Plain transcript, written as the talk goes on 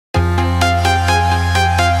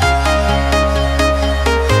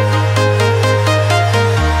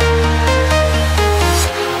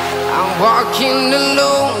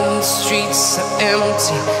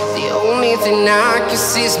empty. The only thing I can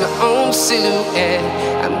see is my own silhouette.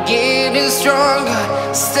 I'm getting stronger,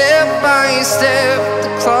 step by step. The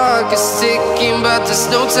clock is ticking, but there's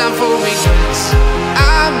no time for regrets.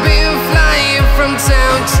 I've been flying from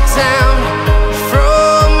town to town,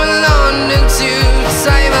 from London to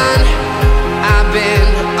Taiwan. I've been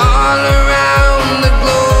all around the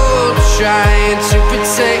globe, trying to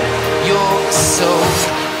protect your soul.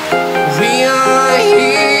 We are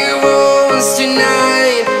heroes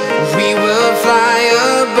tonight. We will fly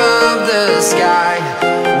above the sky.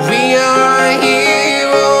 We are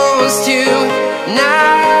heroes tonight.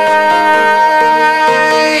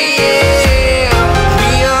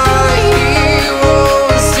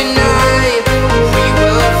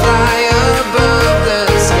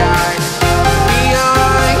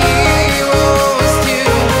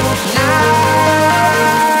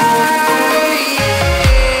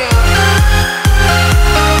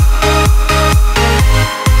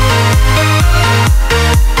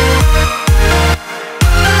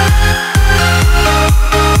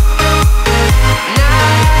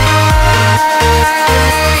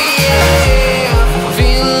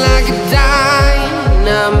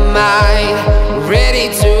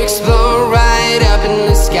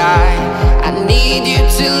 I need you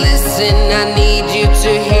to listen, I need you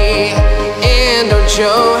to hear, and don't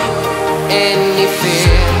show any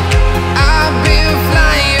fear. I've been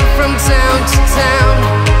flying from town to town,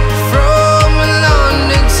 from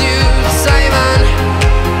London to Taiwan.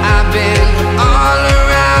 I've been all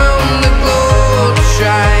around the globe,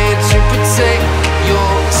 trying to protect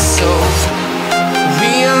your soul.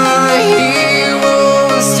 We are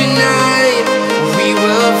heroes tonight. We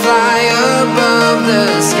will fly above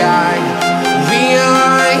the sky. We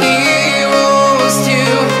are heroes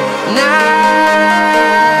tonight.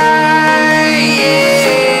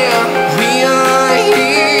 Yeah. We are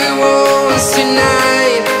heroes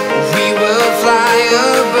tonight. We will fly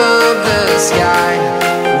above the sky.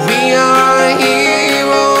 We are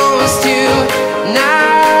heroes tonight.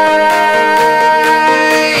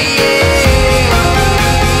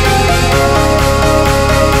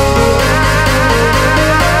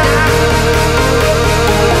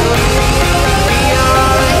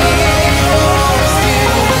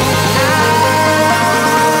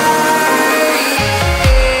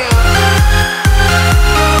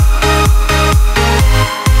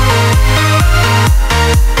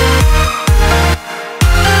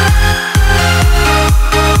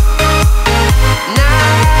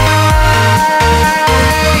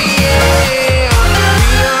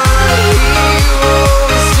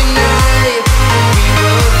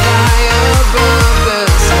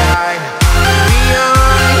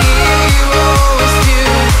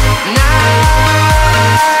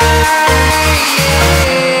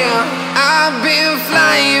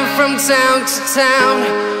 From town to town,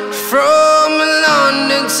 from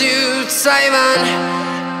London to Taiwan.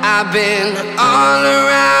 I've been all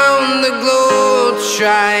around the globe,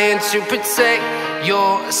 trying to protect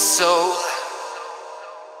your soul.